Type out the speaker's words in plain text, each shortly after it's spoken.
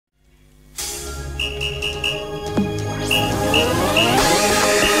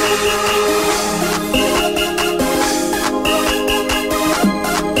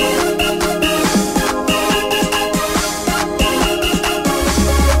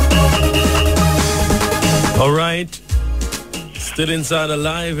All right. Still inside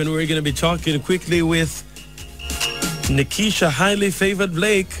Alive, and we're going to be talking quickly with Nikisha Highly Favored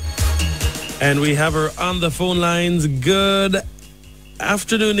Blake. And we have her on the phone lines. Good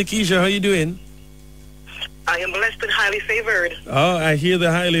afternoon, Nikisha. How you doing? I am blessed and highly favored. Oh, I hear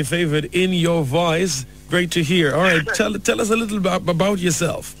the highly favored in your voice. Great to hear. All right, tell us a little about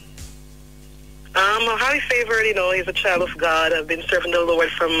yourself. I'm highly favored, he's a child of God. I've been serving the Lord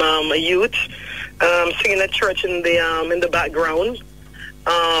from a youth, singing at church in the background.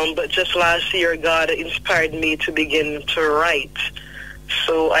 But just last year, God inspired me to begin to write.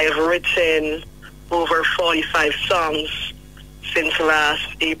 So I have written over 45 songs since last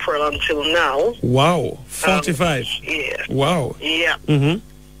April until now. Wow, 45. Yeah. Wow. Yeah. Mm-hmm.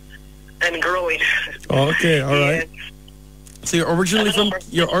 And growing. Okay, all right. Yeah. So you're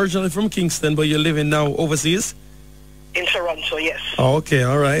originally from Kingston, but you're living now overseas? In Toronto, yes. Oh, okay,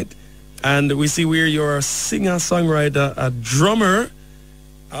 all right. And we see where you're a singer, songwriter, a drummer.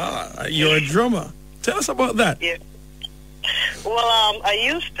 You're a drummer. Tell us about that. Yeah. Well, I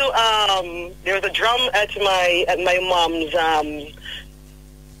used to. There was a drum at my mom's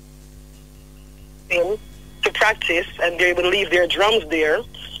to practice, and they would leave their drums there,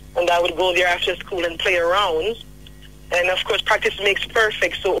 and I would go there after school and play around. And of course, practice makes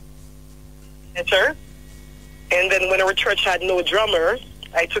perfect, so better. And then when our church had no drummer,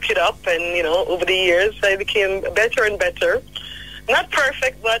 I took it up, and over the years, I became better and better. Not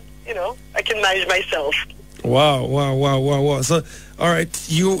perfect, but I can manage myself. Wow. So, all right,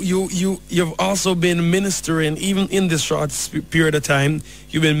 you've also been ministering, even in this short period of time.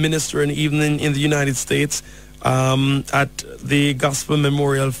 You've been ministering even in the United States at the Gospel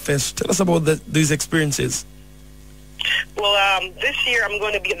Memorial Fest. Tell us about these experiences. Well, this year I'm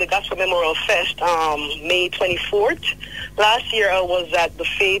going to be at the Gospel Memorial Fest, May 24th. Last year I was at the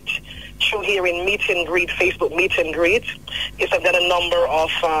Faith True Hearing Meet and Greet, Facebook Meet and Greet. Yes, I've got a number of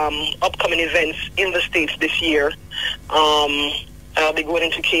upcoming events in the States this year. I'll be going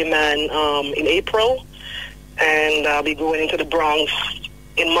into Cayman in April, and I'll be going into the Bronx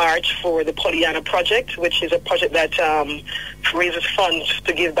in March for the Pollyanna Project, which is a project that raises funds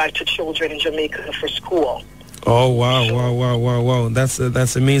to give back to children in Jamaica for school. Oh, wow.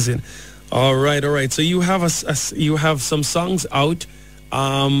 That's amazing. All right. So you have you have some songs out.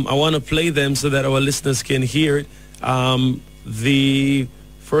 I want to play them so that our listeners can hear it. The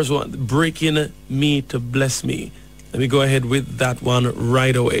first one, Breaking Me to Bless Me. Let me go ahead with that one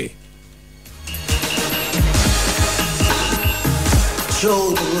right away.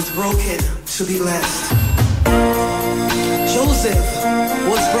 Job was broken to be blessed. Joseph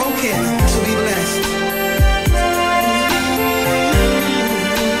was broken to be blessed.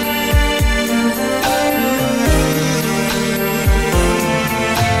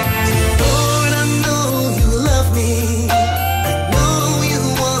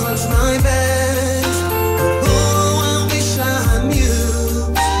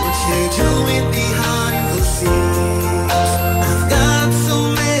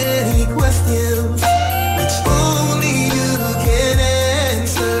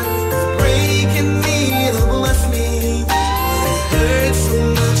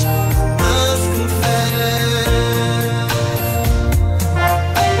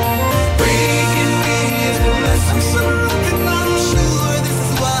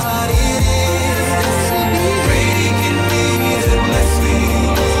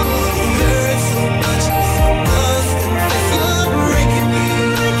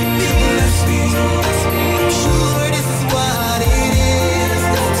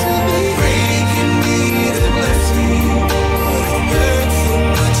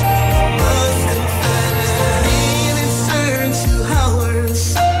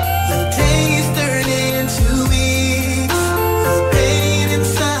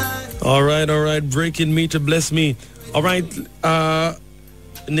 All right, Breaking Me to Bless Me. All right,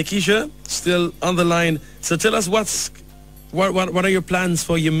 Nikisha, still on the line. So tell us what are your plans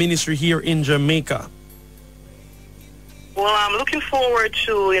for your ministry here in Jamaica? Well, I'm looking forward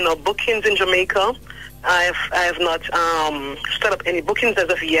to bookings in Jamaica. I have not set up any bookings as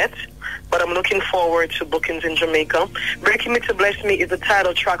of yet, but I'm looking forward to bookings in Jamaica. Breaking Me to Bless Me is the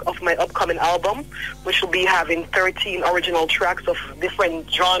title track of my upcoming album, which will be having 13 original tracks of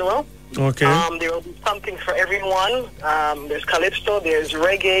different genre. Okay. There will be something for everyone. There's calypso, there's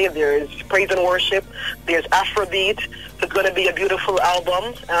reggae, there's praise and worship, there's Afrobeat. So it's going to be a beautiful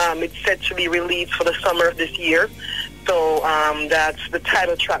album. It's set to be released for the summer of this year. So that's the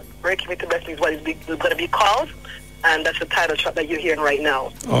title track. Breaking Me to Bless Me is what it's going to be called. And that's the title track that you're hearing right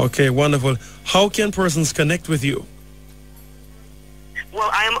now. Okay, wonderful. How can persons connect with you? Well,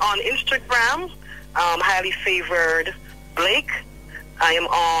 I am on Instagram Highly Favored Blake. I am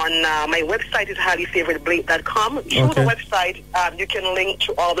on, my website is highlyfavoredblake.com. Through the website, you can link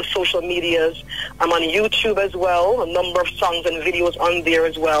to all the social medias. I'm on YouTube as well, a number of songs and videos on there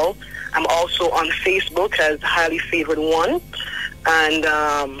as well. I'm also on Facebook as Highly Favored One. And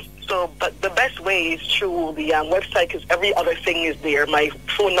but the best way is through the website, because every other thing is there. My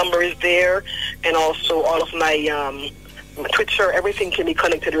phone number is there, and also all of my Twitter, everything can be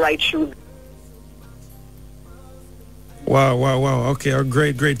connected right through. Wow. Okay,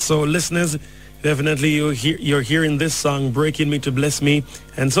 great. So listeners, definitely you're hearing this song, Breaking Me to Bless Me,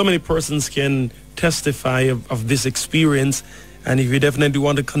 and so many persons can testify of this experience. And if you definitely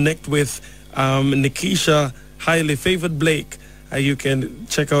want to connect with Nikisha Highly Favored Blake, you can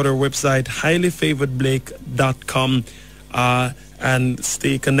check out our website, highlyfavoredblake.com, and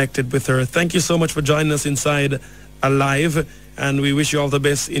stay connected with her. Thank you so much for joining us inside Alive, and we wish you all the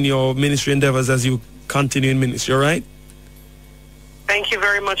best in your ministry endeavors as you continue in ministry, all right? Thank you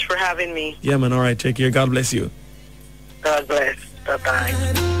very much for having me. Yeah, man. All right. Take care. God bless you. God bless. Bye-bye.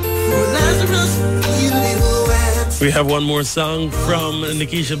 We have one more song from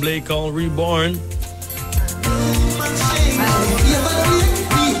Nikisha Blake called Reborn.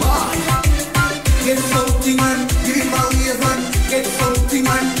 Get something on, give him a wave on. Get something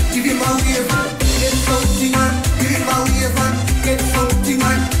on, give him a wave on. Get something on, give him a wave on. Get something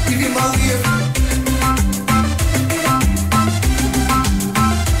on, give him a wave on.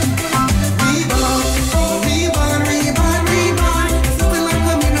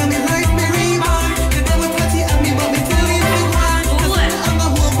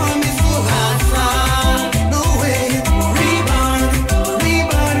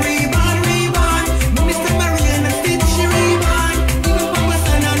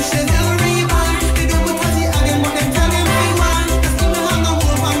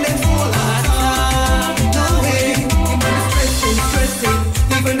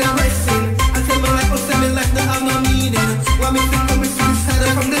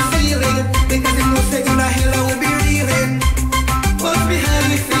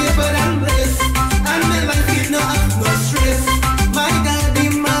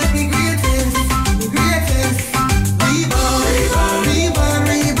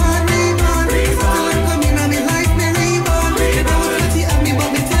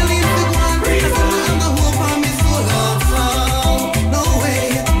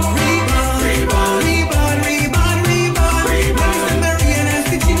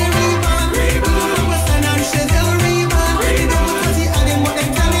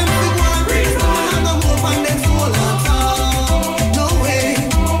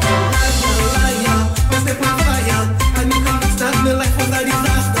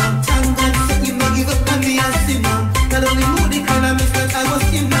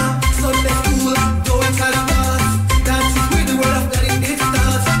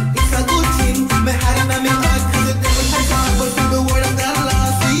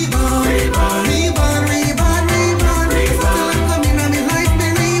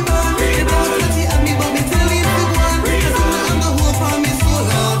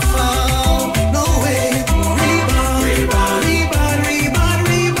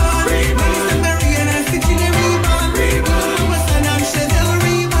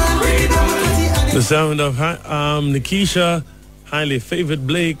 The sound of Nikisha Highly Favored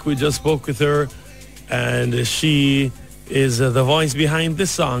Blake. We just spoke with her, and she is the voice behind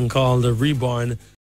this song called Reborn.